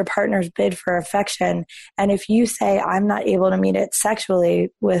notice your partner's bid for affection? And if you say, I'm not able to meet it sexually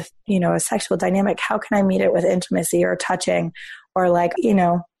with, a sexual dynamic, how can I meet it with intimacy or touching or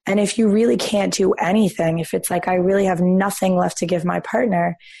and if you really can't do anything, if it's like, I really have nothing left to give my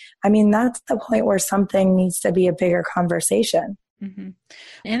partner, that's the point where something needs to be a bigger conversation. Mm-hmm.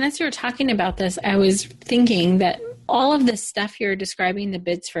 And as you were talking about this, I was thinking that all of this stuff you're describing, the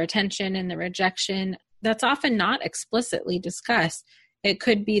bids for attention and the rejection, that's often not explicitly discussed. It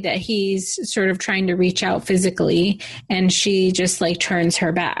could be that he's sort of trying to reach out physically and she just like turns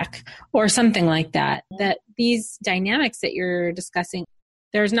her back or something like that. That these dynamics that you're discussing,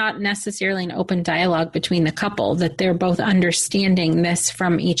 there's not necessarily an open dialogue between the couple, that they're both understanding this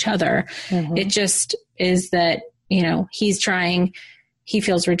from each other. Mm-hmm. It just is that, he's trying, he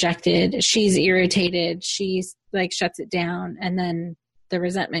feels rejected, she's irritated, she's like shuts it down, and then the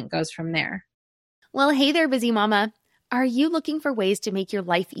resentment goes from there. Well, hey there, busy mama. Are you looking for ways to make your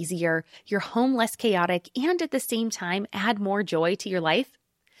life easier, your home less chaotic, and at the same time add more joy to your life?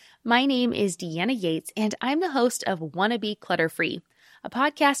 My name is Deanna Yates, and I'm the host of Wanna Be Clutter-Free, a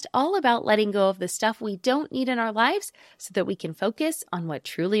podcast all about letting go of the stuff we don't need in our lives so that we can focus on what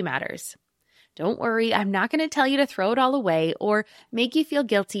truly matters. Don't worry, I'm not going to tell you to throw it all away or make you feel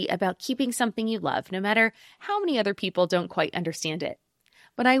guilty about keeping something you love, no matter how many other people don't quite understand it.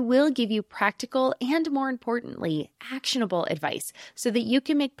 But I will give you practical and, more importantly, actionable advice so that you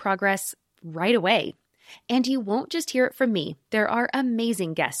can make progress right away. And you won't just hear it from me. There are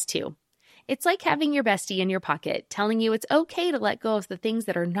amazing guests too. It's like having your bestie in your pocket telling you it's okay to let go of the things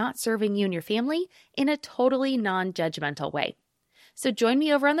that are not serving you and your family in a totally non-judgmental way. So join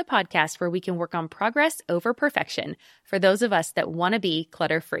me over on the podcast where we can work on progress over perfection for those of us that want to be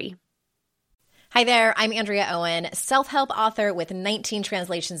clutter-free. Hi there, I'm Andrea Owen, self-help author with 19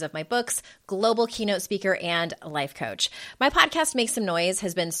 translations of my books, global keynote speaker, and life coach. My podcast, Make Some Noise,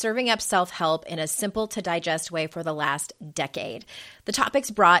 has been serving up self-help in a simple-to-digest way for the last decade. The topics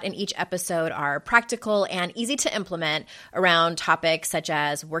brought in each episode are practical and easy to implement around topics such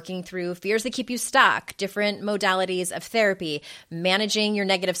as working through fears that keep you stuck, different modalities of therapy, managing your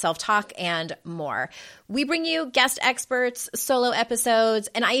negative self-talk, and more. We bring you guest experts, solo episodes,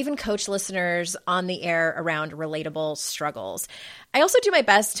 and I even coach listeners on the air around relatable struggles. I also do my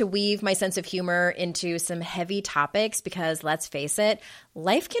best to weave my sense of humor into some heavy topics because, let's face it,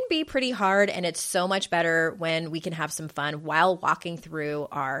 life can be pretty hard, and it's so much better when we can have some fun while walking through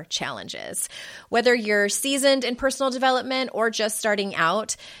our challenges. Whether you're seasoned in personal development or just starting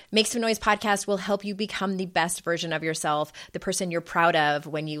out, Make Some Noise podcast will help you become the best version of yourself, the person you're proud of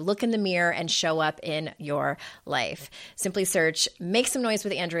when you look in the mirror and show up in your life. Simply search Make Some Noise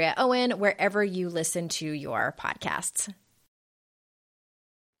with Andrea Owen wherever you listen to your podcasts.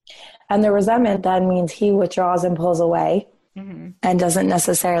 And the resentment then means he withdraws and pulls away. Mm-hmm. And doesn't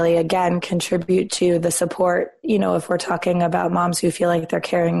necessarily, again, contribute to the support. If we're talking about moms who feel like they're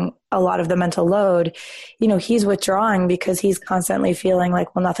carrying a lot of the mental load, he's withdrawing because he's constantly feeling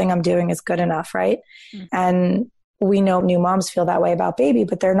like, well, nothing I'm doing is good enough, right? Mm-hmm. And we know new moms feel that way about baby,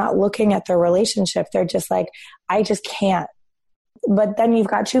 but they're not looking at their relationship. They're just like, I just can't. But then you've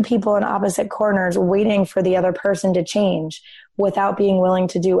got two people in opposite corners waiting for the other person to change without being willing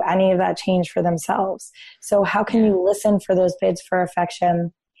to do any of that change for themselves. So how can you listen for those bids for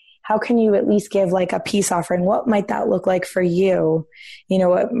affection? How can you at least give like a peace offering? What might that look like for you?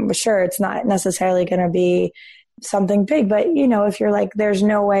 Sure, it's not necessarily going to be something big, but if you're like, there's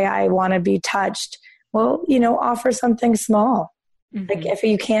no way I want to be touched well, offer something small. Mm-hmm. Like if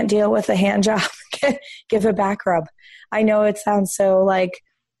you can't deal with a hand job, give a back rub. I know it sounds so like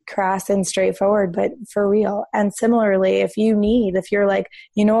crass and straightforward, but for real. And similarly, if you're like,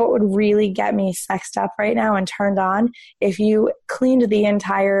 what would really get me sexed up right now and turned on? If you cleaned the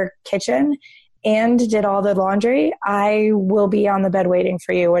entire kitchen and did all the laundry, I will be on the bed waiting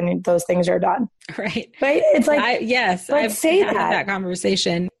for you when those things are done. Right. Right. It's like, I've had that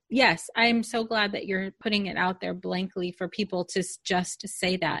conversation. Yes. I'm so glad that you're putting it out there blankly for people to just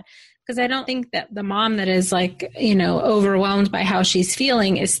say that. Because I don't think that the mom that is like, overwhelmed by how she's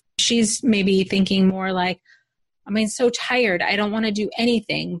feeling she's maybe thinking more like, so tired. I don't want to do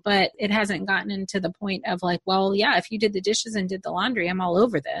anything, but it hasn't gotten into the point of like, well, yeah, if you did the dishes and did the laundry, I'm all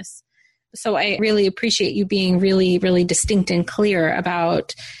over this. So I really appreciate you being really, really distinct and clear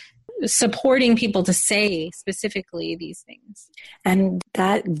about supporting people to say specifically these things. And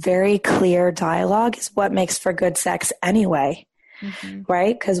that very clear dialogue is what makes for good sex anyway. Mm-hmm.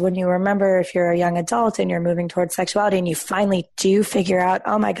 Right? Because when you remember, if you're a young adult and you're moving towards sexuality and you finally do figure out,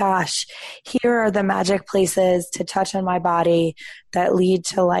 oh my gosh, here are the magic places to touch on my body that lead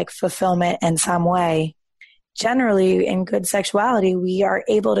to like fulfillment in some way. Generally, in good sexuality, we are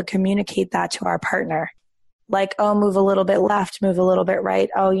able to communicate that to our partner. Like, oh, move a little bit left, move a little bit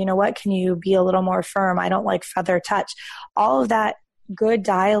right. Oh, you know what? Can you be a little more firm? I don't like feather touch. All of that good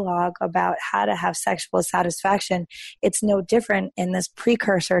dialogue about how to have sexual satisfaction, it's no different in this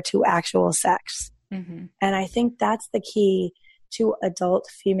precursor to actual sex. Mm-hmm. And I think that's the key to adult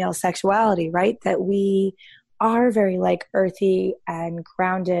female sexuality, right? That we are very like earthy and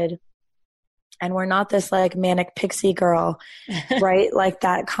grounded. And we're not this like manic pixie girl, right? Like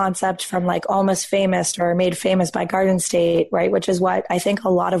that concept from like Almost Famous or Made Famous by Garden State, right? Which is what I think a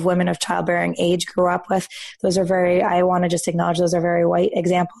lot of women of childbearing age grew up with. Those are I want to just acknowledge those are very white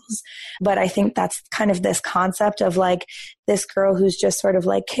examples. But I think that's kind of this concept of like this girl who's just sort of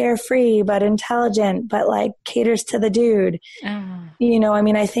like carefree, but intelligent, but like caters to the dude.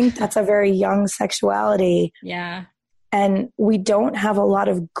 I think that's a very young sexuality. Yeah. And we don't have a lot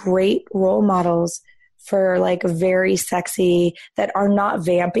of great role models for like very sexy that are not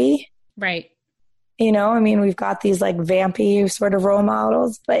vampy. Right. We've got these like vampy sort of role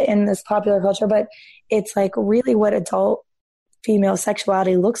models, but in this popular culture, but it's like really what adult female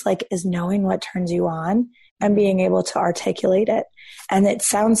sexuality looks like is knowing what turns you on and being able to articulate it. And it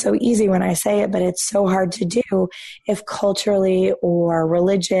sounds so easy when I say it, but it's so hard to do if culturally or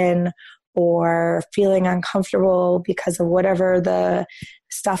religion or feeling uncomfortable because of whatever the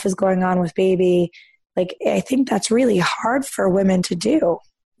stuff is going on with baby. Like, I think that's really hard for women to do.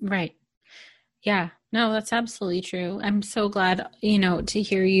 Right. Yeah. No, that's absolutely true. I'm so glad, to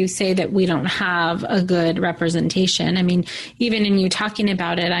hear you say that we don't have a good representation. Even in you talking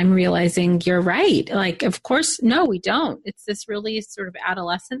about it, I'm realizing you're right. Like, of course, no, we don't. It's this really sort of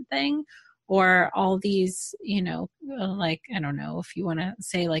adolescent thing. Or all these, like, I don't know if you want to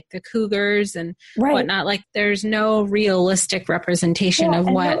say like the cougars and whatnot, like there's no realistic representation of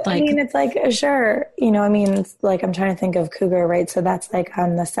what, it's like, sure. It's like, I'm trying to think of cougar, right? So that's like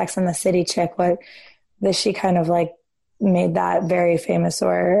the Sex and the City chick, she kind of like made that very famous,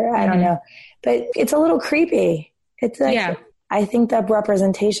 or I don't know, but it's a little creepy. It's like, I think the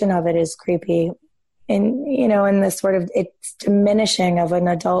representation of it is creepy. And, in this sort of, it's diminishing of an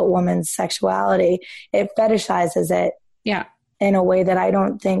adult woman's sexuality. It fetishizes it in a way that I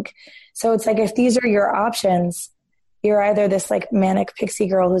don't think. So it's like, if these are your options, you're either this like manic pixie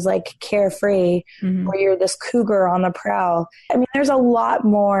girl who's like carefree, or you're this cougar on the prowl. There's a lot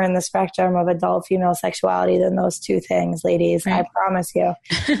more in the spectrum of adult female sexuality than those two things, ladies. Right. I promise you.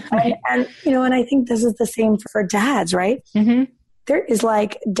 Right. and I think this is the same for dads, right? Mm-hmm. There is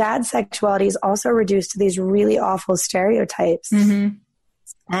like dad sexuality is also reduced to these really awful stereotypes. Mm-hmm.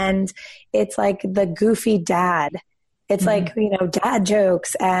 And it's like the goofy dad. It's like, dad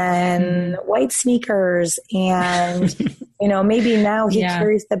jokes and white sneakers and, maybe now he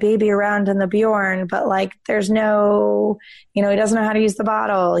carries the baby around in the Bjorn, but like there's no, he doesn't know how to use the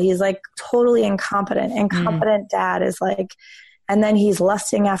bottle. He's like totally incompetent. Incompetent dad is like, and then he's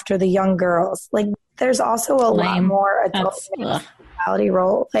lusting after the young girls. Like, there's also a lot more adult sexuality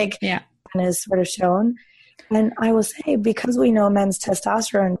role, is sort of shown. And I will say, because we know men's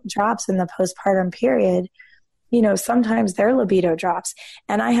testosterone drops in the postpartum period, sometimes their libido drops.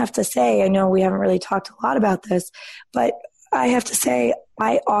 And I have to say, I know we haven't really talked a lot about this, but I have to say,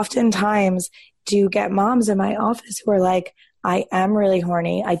 I oftentimes do get moms in my office who are like, I am really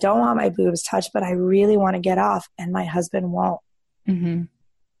horny. I don't want my boobs touched, but I really want to get off. And my husband won't. Mm-hmm.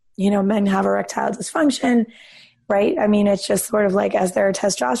 Men have erectile dysfunction. right? I mean, it's just sort of like as their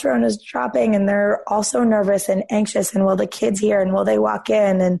testosterone is dropping and they're also nervous and anxious, and will the kids hear and will they walk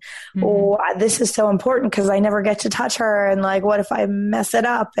in, and oh, this is so important because I never get to touch her, and like, what if I mess it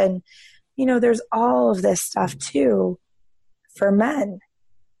up? And, you know, there's all of this stuff too for men.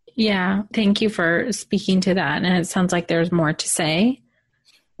 Yeah. Thank you for speaking to that. And it sounds like there's more to say.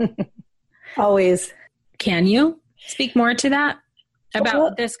 Always. Can you speak more to that?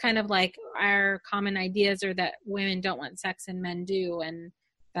 About this kind of like our common ideas are that women don't want sex and men do, and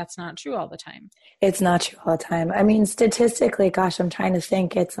that's not true all the time. It's not true all the time. I mean, statistically, gosh, I'm trying to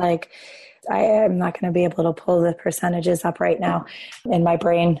think. It's like, I am not going to be able to pull the percentages up right now in my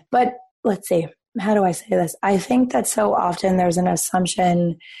brain. But let's see. How do I say this? I think that so often there's an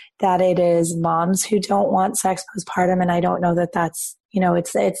assumption that it is moms who don't want sex postpartum. And I don't know that that's, you know,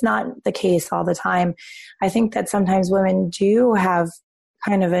 it's not the case all the time. I think that sometimes women do have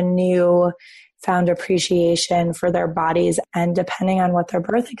kind of a new found appreciation for their bodies. And depending on what their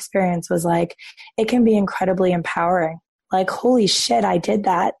birth experience was like, it can be incredibly empowering. Like, holy shit, I did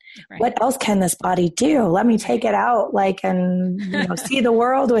that. Right. What else can this body do? Let me take it out, like, and, you know, see the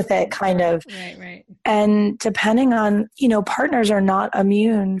world with it, kind of. Right. And depending on, you know, partners are not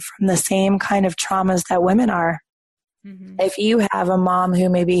immune from the same kind of traumas that women are. Mm-hmm. If you have a mom who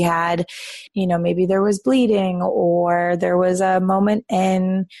maybe had, you know, maybe there was bleeding or there was a moment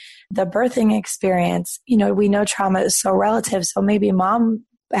in the birthing experience, you know, we know trauma is so relative. So maybe mom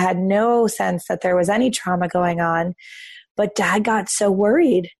had no sense that there was any trauma going on, but dad got so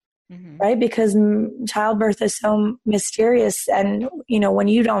worried, right? Because childbirth is so mysterious. And, you know, when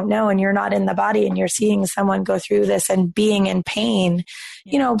you don't know and you're not in the body and you're seeing someone go through this and being in pain,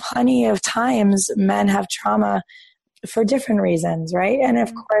 you know, plenty of times men have trauma for different reasons, right? And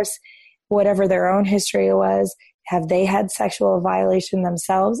of course, whatever their own history was, have they had sexual violation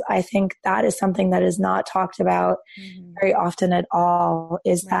themselves? I think that is something that is not talked about very often at all,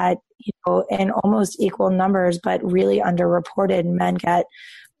 is that, you know, in almost equal numbers, but really underreported, men get,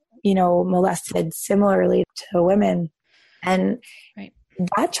 you know, molested similarly to women. And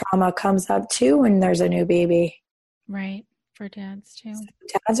that trauma comes up too when there's a new baby. Right. For dads too.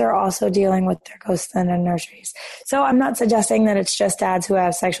 Dads are also dealing with their ghosts in their nurseries. So I'm not suggesting that it's just dads who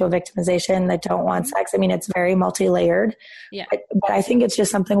have sexual victimization that don't want sex. I mean, it's very multi-layered. Yeah. But I think it's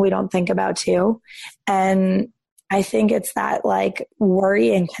just something we don't think about too. And I think it's that like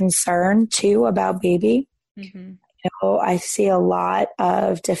worry and concern too about baby. You know, I see a lot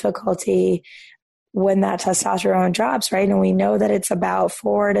of difficulty when that testosterone drops, right? And we know that it's about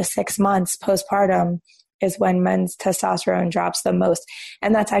 4 to 6 months postpartum is when men's testosterone drops the most.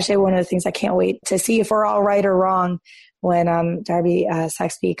 And that's actually one of the things I can't wait to see if we're all right or wrong when Darby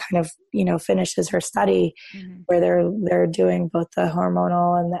Sexby kind of, you know, finishes her study where they're doing both the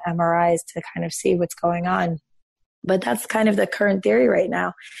hormonal and the MRIs to kind of see what's going on. But that's kind of the current theory right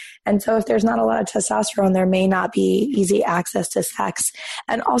now. And so if there's not a lot of testosterone, there may not be easy access to sex.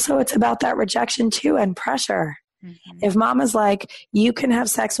 And also it's about that rejection too and pressure. If mama's like, you can have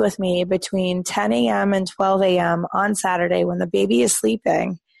sex with me between 10 a.m. and 12 a.m. on Saturday when the baby is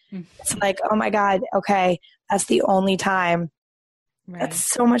sleeping, it's like, oh my God, okay, that's the only time. That's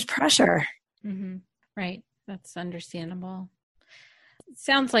so much pressure. Right. That's understandable. It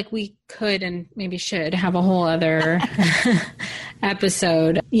sounds like we could and maybe should have a whole other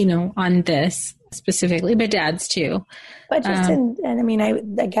episode, you know, on this specifically, but dads too. But just and I mean,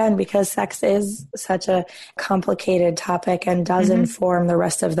 again, because sex is such a complicated topic and does inform the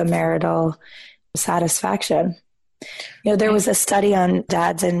rest of the marital satisfaction. You know, there was a study on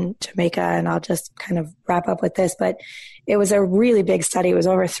dads in Jamaica, and I'll just kind of wrap up with this, but it was a really big study. It was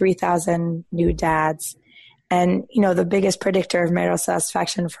over 3,000 new dads. And, you know, the biggest predictor of marital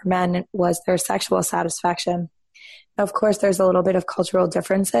satisfaction for men was their sexual satisfaction. Of course, there's a little bit of cultural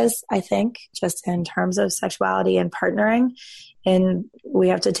differences, I think, just in terms of sexuality and partnering. And we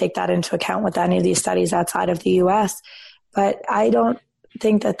have to take that into account with any of these studies outside of the U.S. But I don't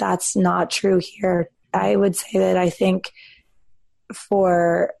think that that's not true here. I would say that I think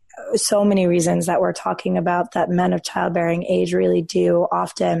for so many reasons that we're talking about, that men of childbearing age really do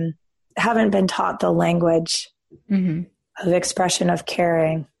often haven't been taught the language of expression of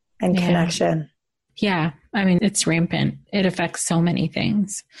caring and connection. Yeah. I mean, it's rampant. It affects so many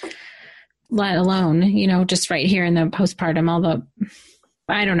things, let alone, you know, just right here in the postpartum,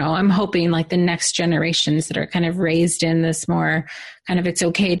 I don't know, I'm hoping like the next generations that are kind of raised in this more kind of, it's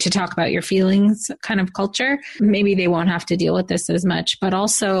okay to talk about your feelings kind of culture. Maybe they won't have to deal with this as much, but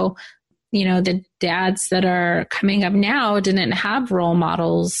also the dads that are coming up now didn't have role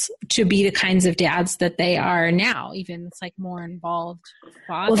models to be the kinds of dads that they are now. Even it's like more involved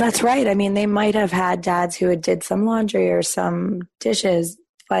fathers. Well, that's right. I mean, they might have had dads who had did some laundry or some dishes,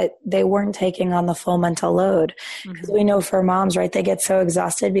 but they weren't taking on the full mental load. Because we know for moms, right, they get so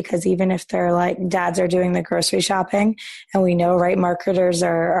exhausted because even if they're like dads are doing the grocery shopping, and we know, right, marketers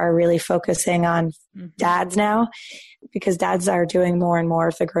are really focusing on dads now because dads are doing more and more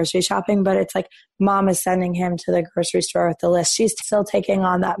of the grocery shopping, but it's like mom is sending him to the grocery store with the list. She's still taking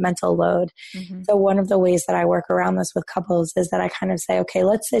on that mental load. So one of the ways that I work around this with couples is that I kind of say, okay,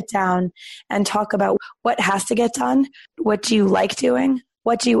 let's sit down and talk about what has to get done, what do you like doing,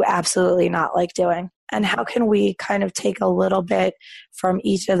 what do you absolutely not like doing? And how can we kind of take a little bit from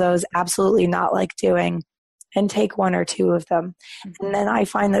each of those absolutely not like doing and take one or two of them? And then I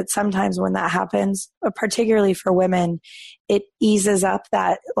find that sometimes when that happens, particularly for women, it eases up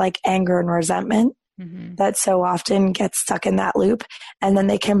that like anger and resentment that so often gets stuck in that loop. And then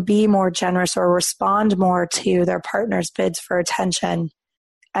they can be more generous or respond more to their partner's bids for attention.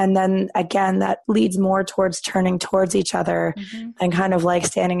 And then again, that leads more towards turning towards each other and kind of like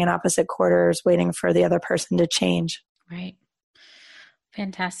standing in opposite quarters, waiting for the other person to change. Right.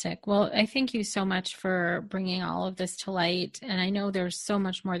 Fantastic. Well, I thank you so much for bringing all of this to light. And I know there's so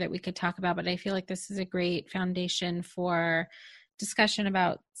much more that we could talk about, but I feel like this is a great foundation for discussion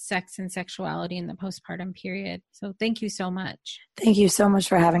about sex and sexuality in the postpartum period. So thank you so much. Thank you so much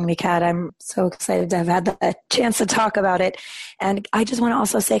for having me, Kat. I'm so excited to have had the chance to talk about it. And I just want to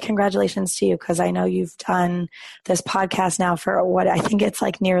also say congratulations to you, because I know you've done this podcast now for what I think it's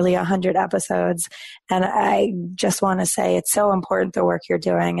like nearly 100 episodes. And I just want to say it's so important, the work you're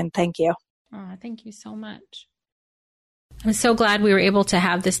doing, and thank you. Oh, thank you so much. I'm so glad we were able to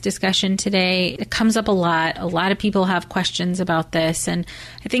have this discussion today. It comes up a lot. A lot of people have questions about this. And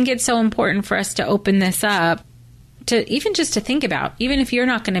I think it's so important for us to open this up to even just to think about, even if you're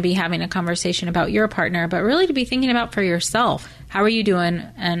not going to be having a conversation about your partner, but really to be thinking about for yourself. How are you doing?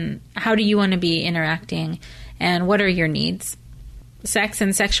 And how do you want to be interacting? And what are your needs? Sex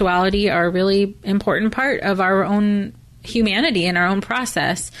and sexuality are a really important part of our own humanity and our own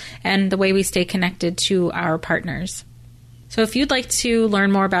process and the way we stay connected to our partners. So if you'd like to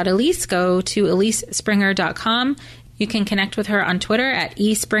learn more about Elise, go to EliseSpringer.com. You can connect with her on Twitter at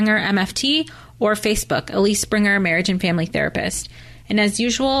eSpringerMFT or Facebook, Elise Springer, Marriage and Family Therapist. And as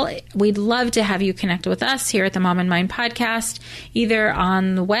usual, we'd love to have you connect with us here at the Mom and Mind podcast, either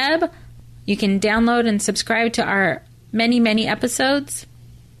on the web. You can download and subscribe to our many, many episodes.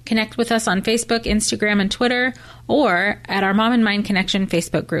 Connect with us on Facebook, Instagram, and Twitter, or at our Mom and Mind Connection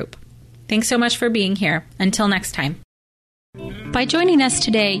Facebook group. Thanks so much for being here. Until next time. By joining us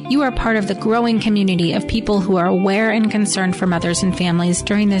today, you are part of the growing community of people who are aware and concerned for mothers and families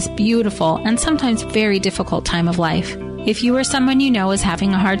during this beautiful and sometimes very difficult time of life. If you or someone you know is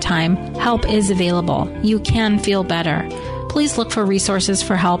having a hard time, help is available. You can feel better. Please look for resources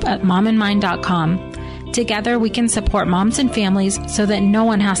for help at momandmind.com. Together, we can support moms and families so that no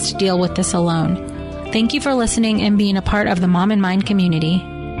one has to deal with this alone. Thank you for listening and being a part of the Mom and Mind community.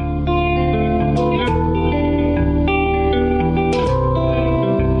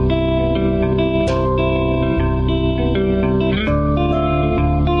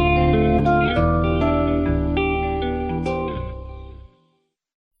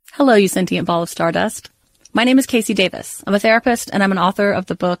 Hello, you sentient ball of stardust. My name is Casey Davis. I'm a therapist and I'm an author of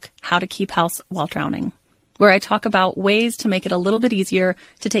the book, How to Keep House While Drowning, where I talk about ways to make it a little bit easier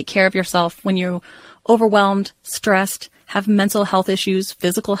to take care of yourself when you're overwhelmed, stressed, have mental health issues,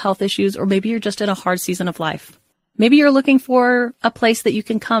 physical health issues, or maybe you're just in a hard season of life. Maybe you're looking for a place that you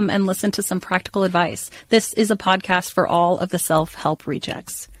can come and listen to some practical advice. This is a podcast for all of the self-help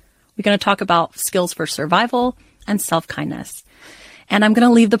rejects. We're going to talk about skills for survival and self-kindness. And I'm going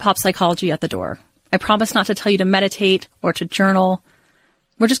to leave the pop psychology at the door. I promise not to tell you to meditate or to journal.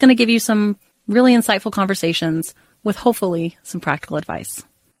 We're just going to give you some really insightful conversations with hopefully some practical advice.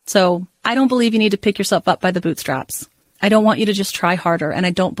 So I don't believe you need to pick yourself up by the bootstraps. I don't want you to just try harder, and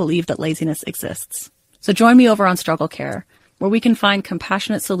I don't believe that laziness exists. So join me over on Struggle Care, where we can find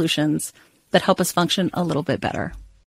compassionate solutions that help us function a little bit better.